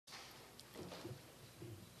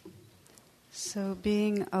So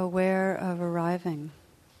being aware of arriving,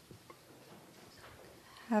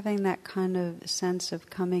 having that kind of sense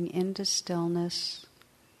of coming into stillness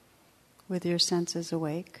with your senses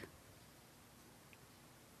awake,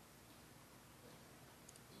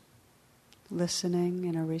 listening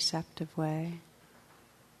in a receptive way.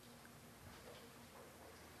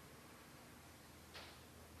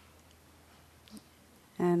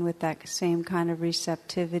 And with that same kind of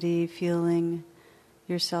receptivity, feeling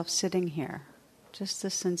yourself sitting here, just the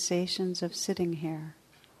sensations of sitting here.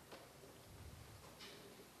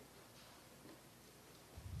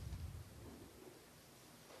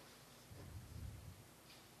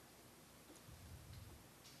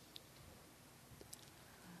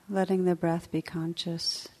 Letting the breath be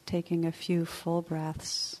conscious, taking a few full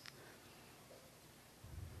breaths.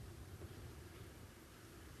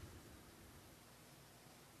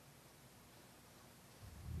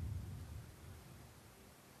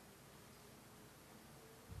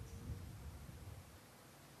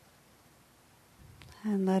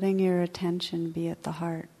 And letting your attention be at the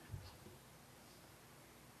heart.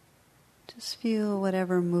 Just feel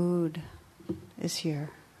whatever mood is here,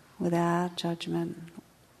 without judgment,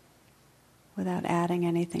 without adding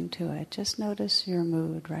anything to it. Just notice your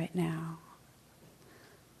mood right now,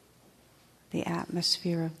 the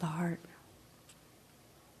atmosphere of the heart.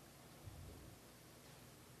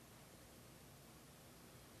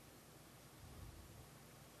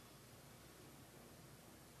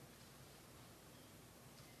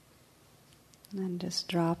 And just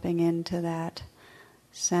dropping into that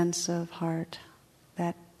sense of heart,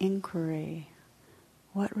 that inquiry.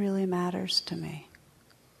 What really matters to me?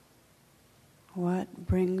 What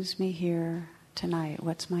brings me here tonight?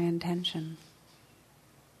 What's my intention?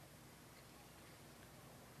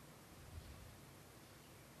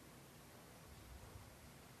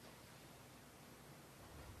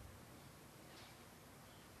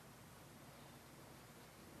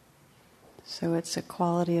 So it's a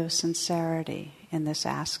quality of sincerity in this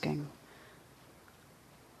asking.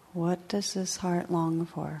 What does this heart long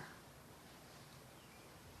for?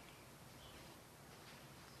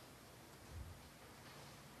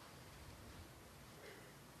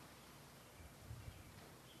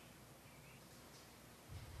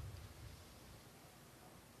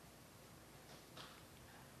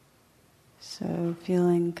 So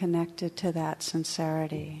feeling connected to that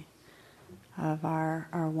sincerity of our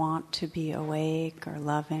want to be awake or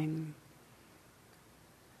loving,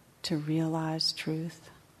 to realize truth,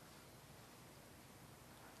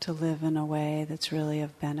 to live in a way that's really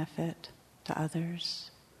of benefit to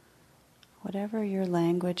others. Whatever your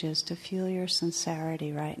language is, to feel your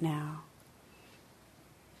sincerity right now.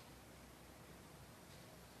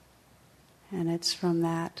 And it's from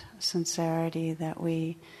that sincerity that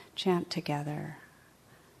we chant together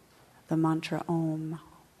the mantra Om,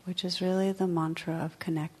 which is really the mantra of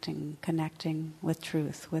connecting with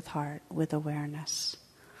truth, with heart, with awareness.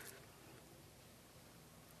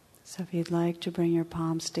 So if you'd like to bring your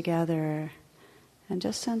palms together and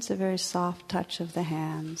just sense a very soft touch of the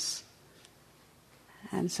hands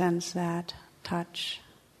and sense that touch,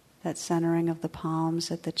 that centering of the palms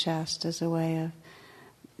at the chest as a way of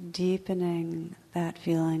deepening that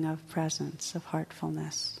feeling of presence, of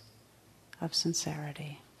heartfulness, of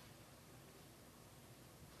sincerity.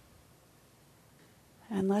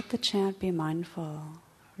 And let the chant be mindful,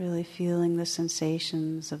 really feeling the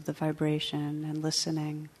sensations of the vibration and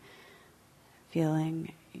listening,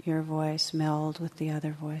 feeling your voice meld with the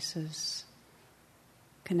other voices,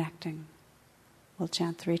 connecting. We'll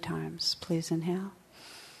chant 3 times. Please inhale.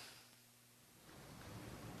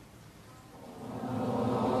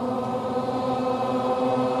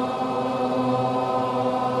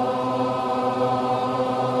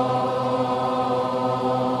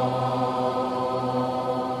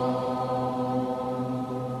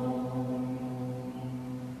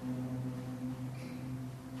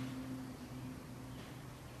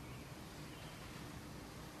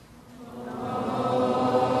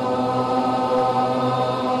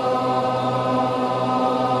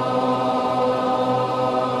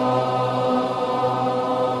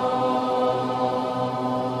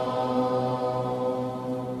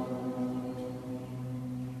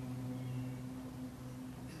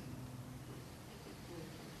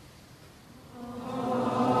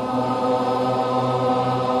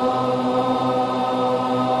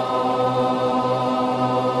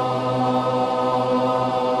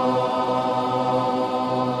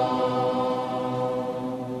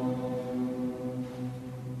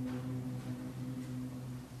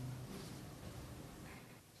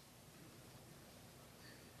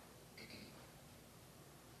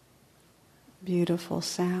 Beautiful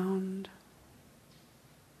sound,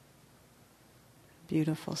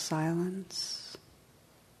 beautiful silence,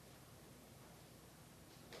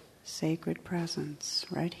 sacred presence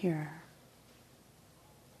right here.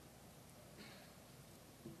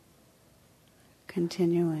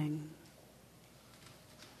 Continuing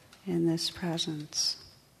in this presence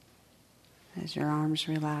as your arms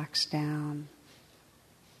relax down,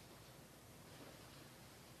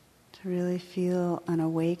 to really feel an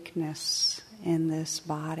awakeness in this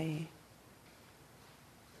body.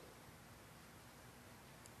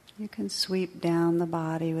 You can sweep down the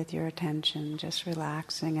body with your attention, just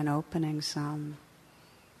relaxing and opening some,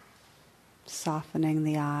 softening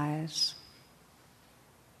the eyes,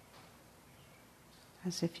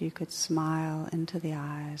 as if you could smile into the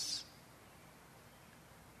eyes.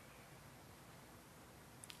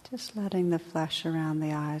 Just letting the flesh around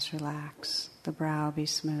the eyes relax, the brow be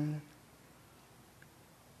smooth.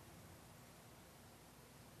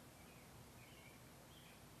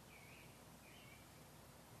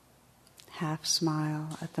 Half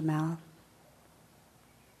smile at the mouth.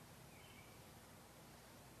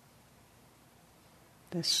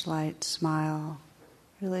 This slight smile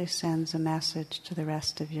really sends a message to the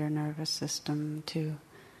rest of your nervous system to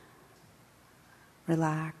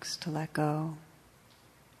relax, to let go.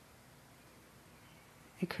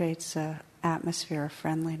 It creates an atmosphere of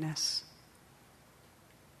friendliness.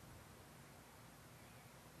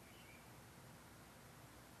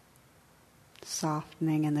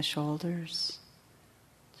 Softening in the shoulders.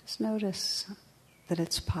 Just notice that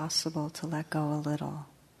it's possible to let go a little,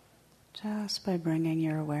 just by bringing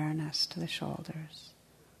your awareness to the shoulders.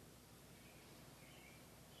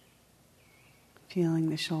 Feeling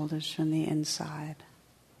the shoulders from the inside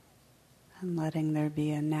and letting there be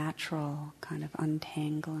a natural kind of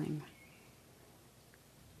untangling.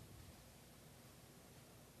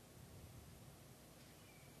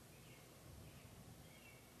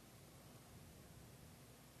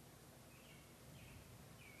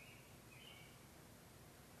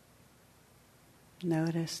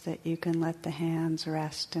 Notice that you can let the hands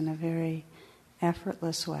rest in a very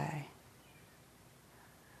effortless way.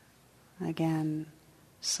 Again,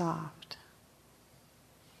 soft.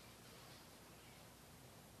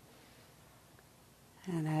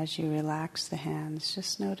 And as you relax the hands,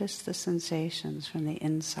 just notice the sensations from the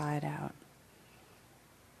inside out.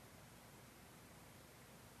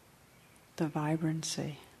 The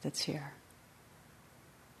vibrancy that's here.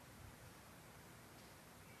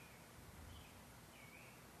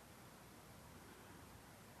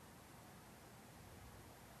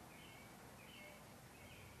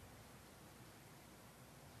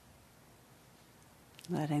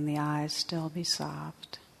 Letting the eyes still be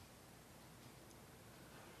soft.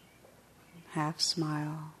 Half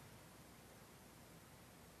smile.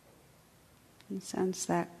 And sense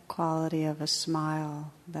that quality of a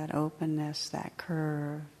smile, that openness, that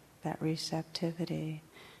curve, that receptivity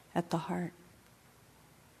at the heart.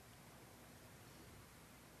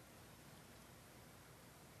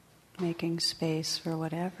 Making space for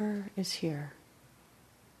whatever is here.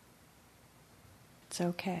 It's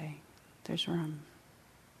okay. There's room.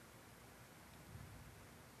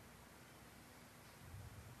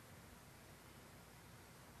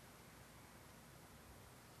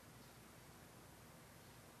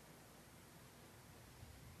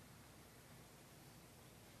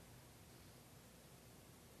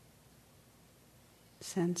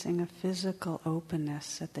 Sensing a physical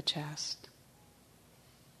openness at the chest.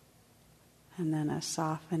 And then a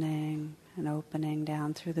softening and opening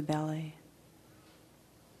down through the belly.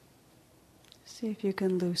 See if you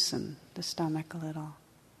can loosen the stomach a little,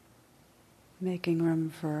 making room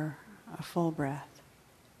for a full breath.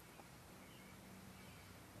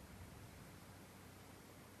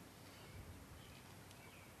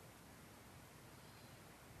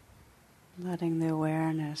 Letting the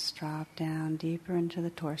awareness drop down deeper into the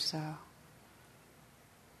torso.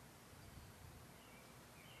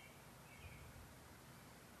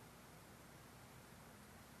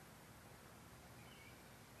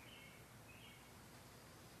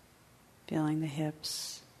 Feeling the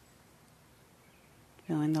hips,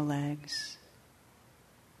 feeling the legs.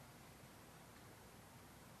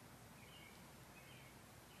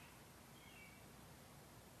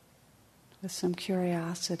 With some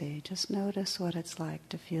curiosity, just notice what it's like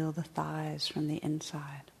to feel the thighs from the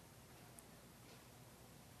inside.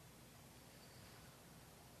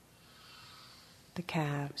 The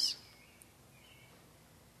calves.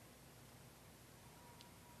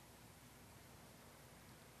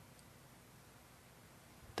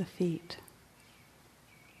 The feet.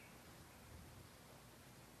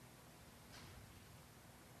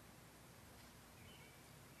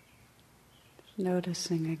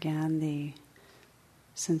 Noticing again the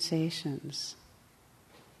sensations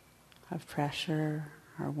of pressure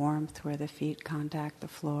or warmth where the feet contact the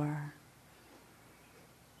floor.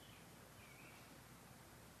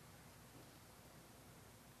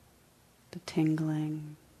 The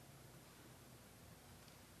tingling,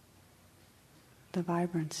 the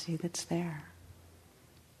vibrancy that's there.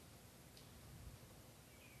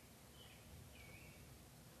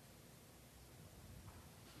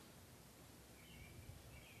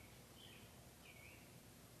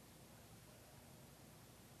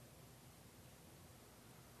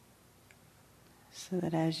 So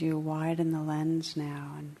that as you widen the lens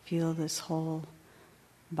now and feel this whole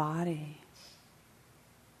body,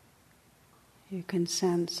 you can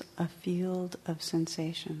sense a field of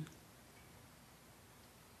sensation,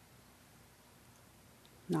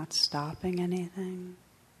 not stopping anything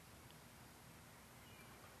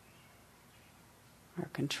or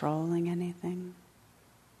controlling anything.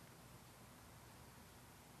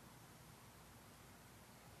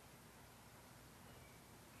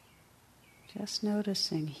 Just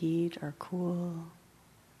noticing heat or cool,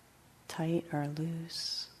 tight or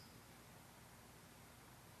loose,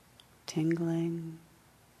 tingling,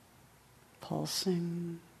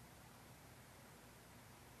 pulsing,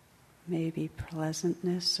 maybe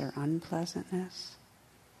pleasantness or unpleasantness.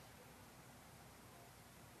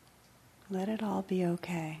 Let it all be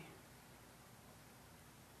okay.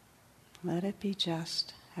 Let it be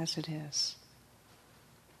just as it is.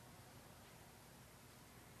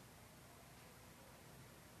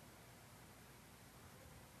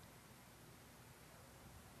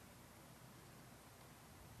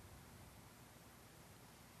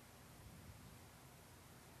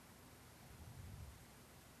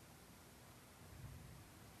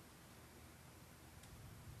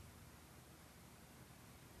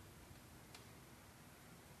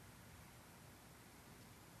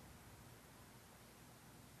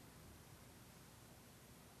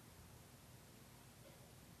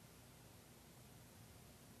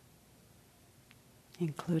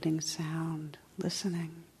 Including sound,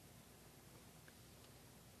 listening.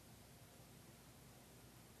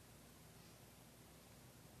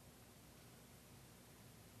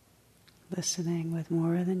 Listening with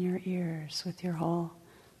more than your ears, with your whole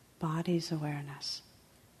body's awareness.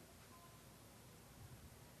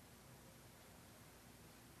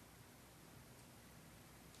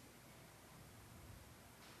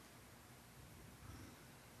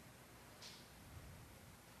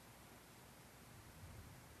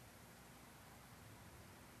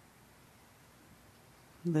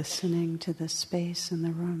 Listening to the space in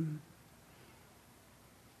the room.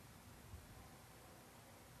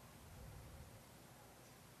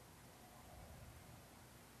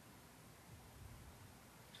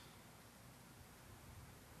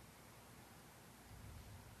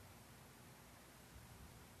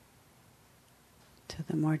 To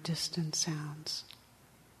the more distant sounds.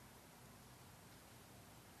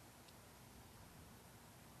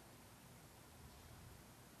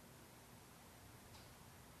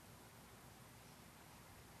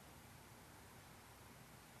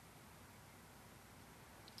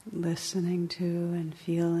 Listening to and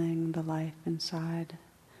feeling the life inside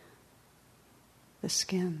the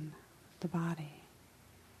skin, the body.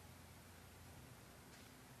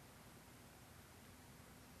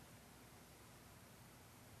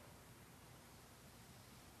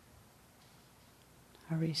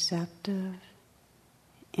 A receptive,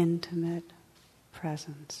 intimate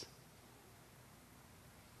presence.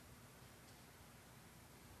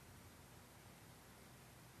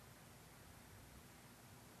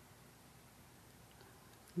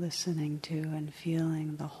 Listening to and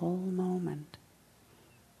feeling the whole moment.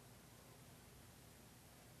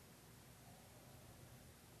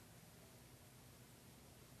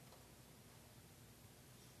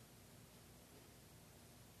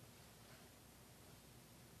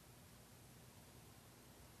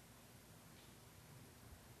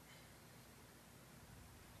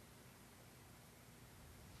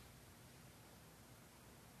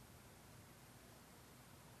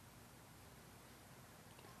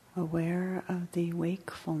 Aware of the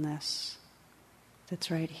wakefulness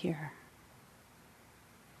that's right here.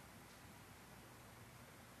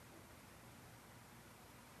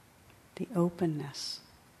 The openness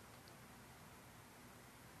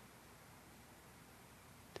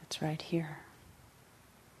that's right here.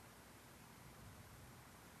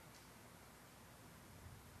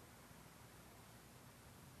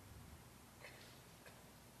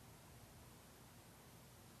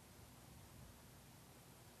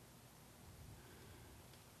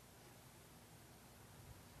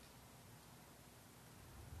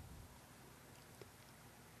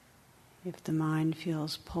 If the mind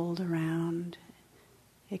feels pulled around,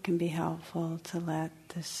 it can be helpful to let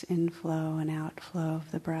this inflow and outflow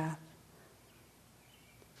of the breath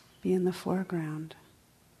be in the foreground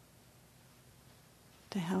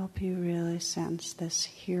to help you really sense this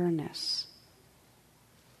here-ness,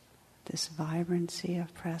 this vibrancy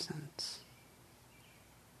of presence.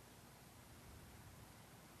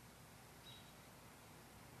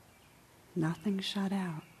 Nothing shut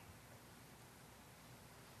out.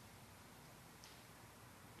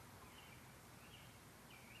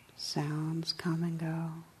 Sounds come and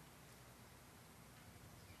go.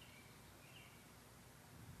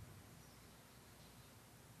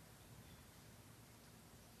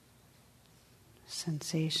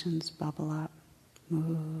 Sensations bubble up,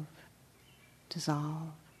 move,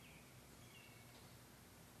 dissolve.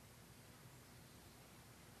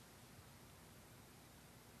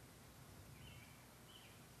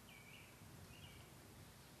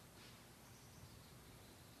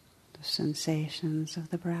 The sensations of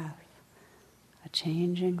the breath, a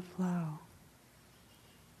changing flow.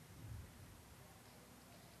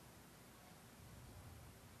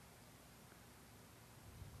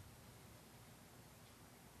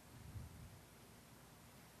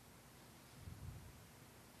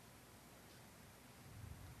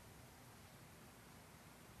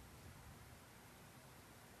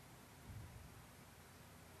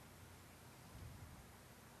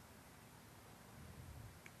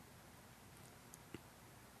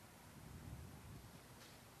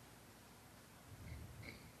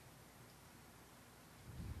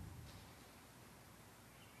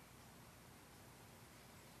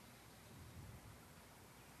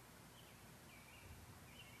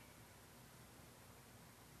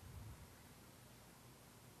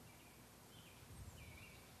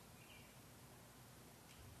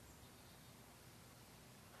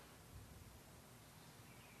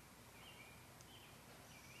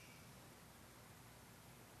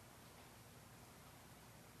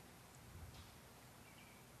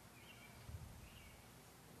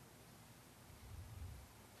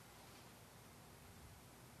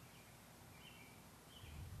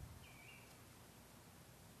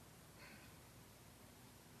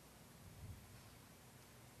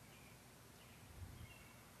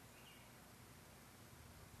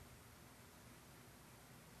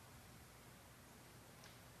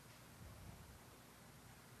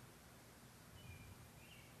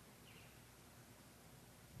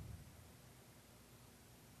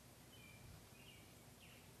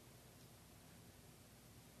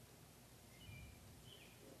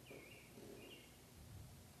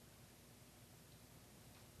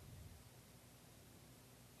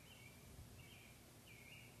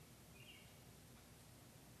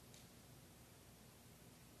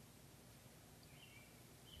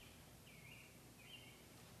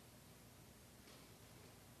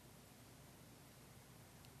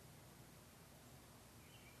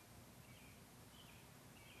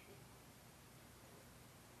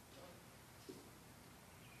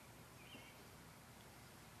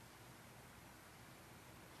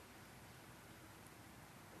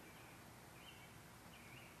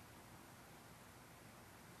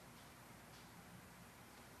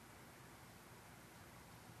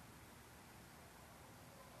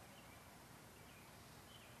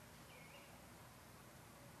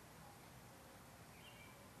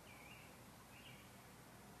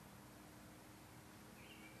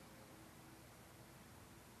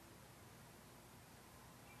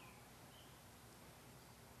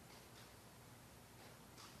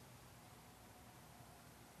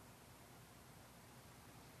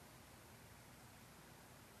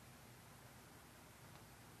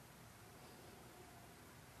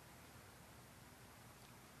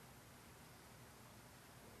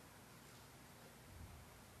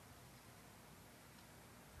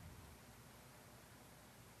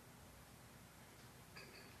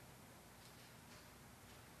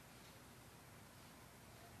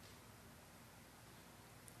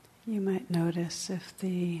 You might notice if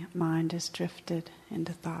the mind is drifted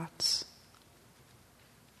into thoughts.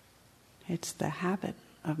 It's the habit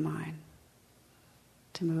of mind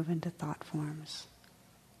to move into thought forms.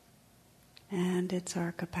 And it's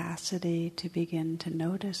our capacity to begin to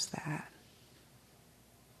notice that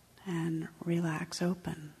and relax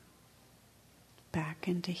open back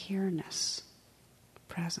into here-ness,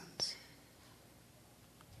 presence.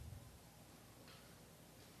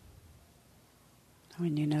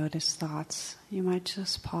 When you notice thoughts, you might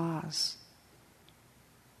just pause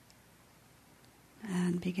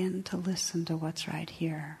and begin to listen to what's right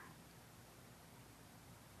here.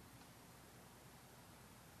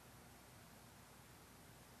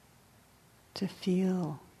 To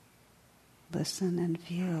feel Listen and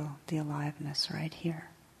feel the aliveness right here.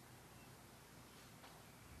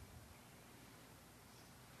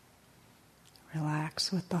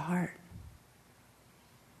 Relax with the heart.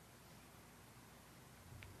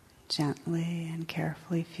 Gently and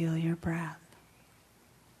carefully feel your breath.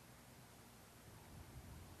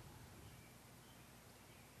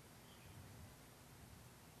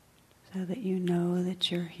 So that you know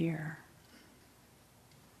that you're here.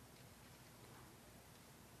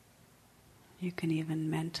 You can even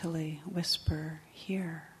mentally whisper,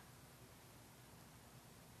 "Here."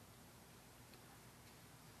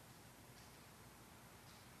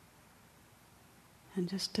 And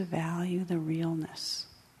just to value the realness,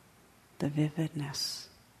 the vividness,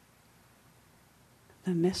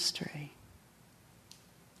 the mystery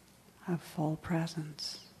of full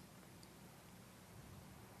presence.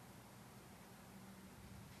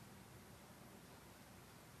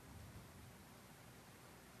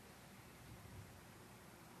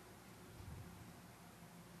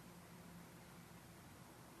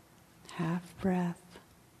 Half breath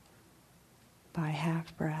by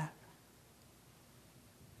half breath.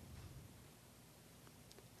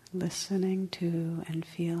 Listening to and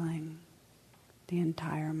feeling the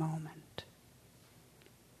entire moment.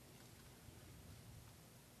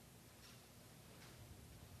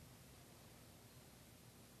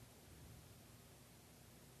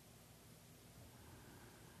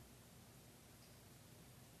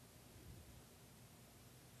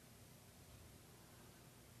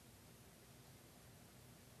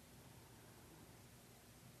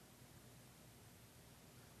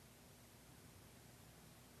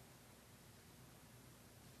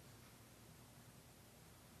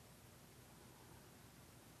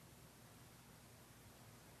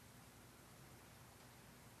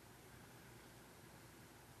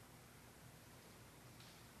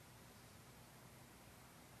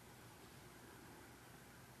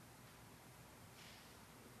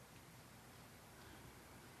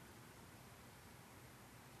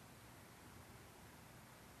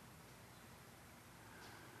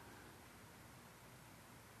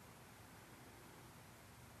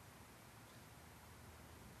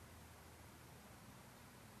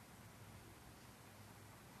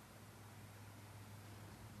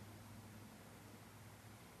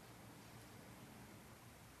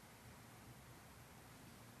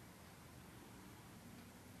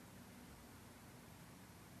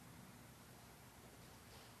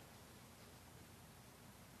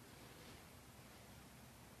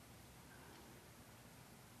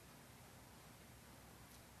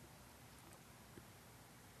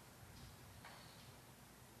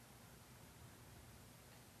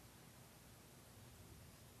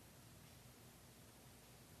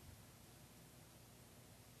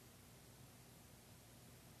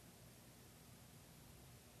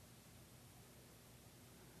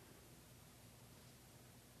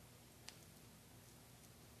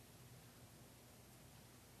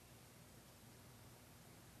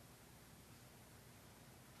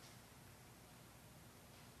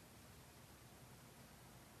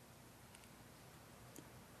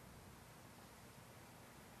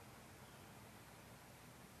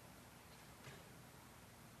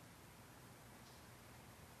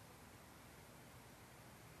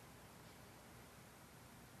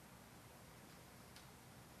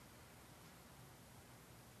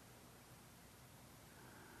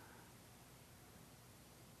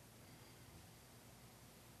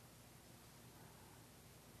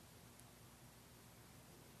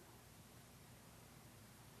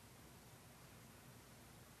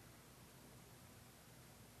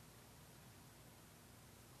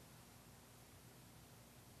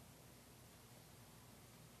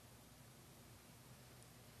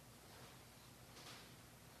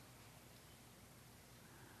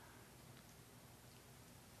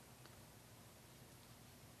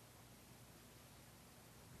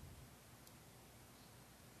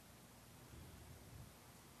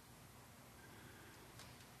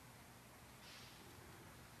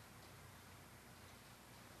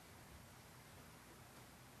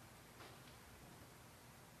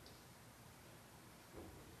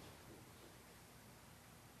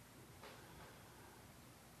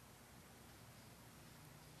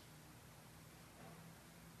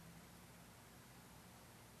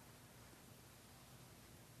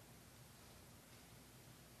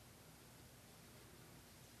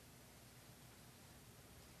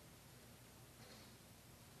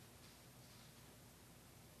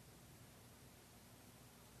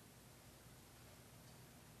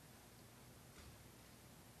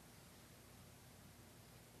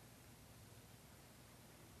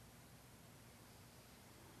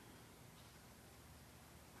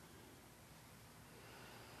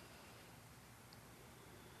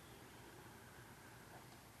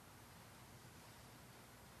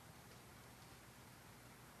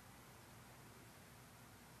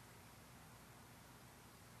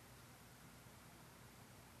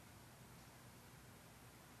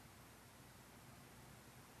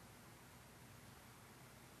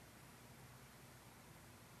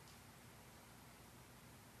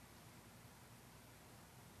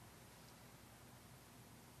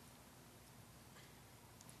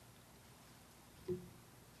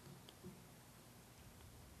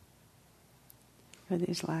 for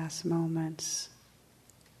these last moments,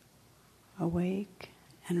 awake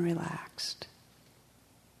and relaxed.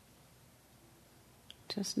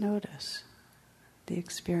 Just notice the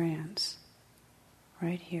experience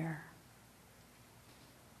right here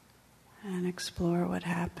and explore what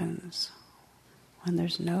happens when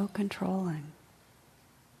there's no controlling.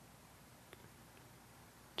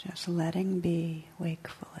 Just letting be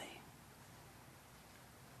wakefully.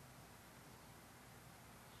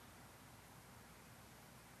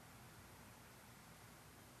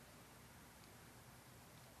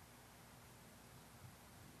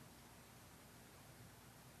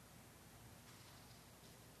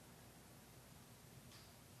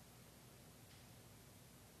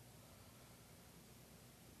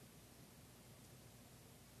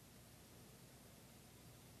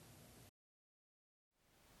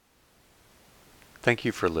 Thank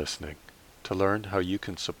you for listening. To learn how you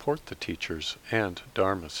can support the teachers and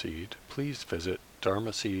Dharma Seed, please visit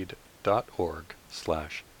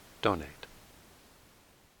dharmaseed.org/donate.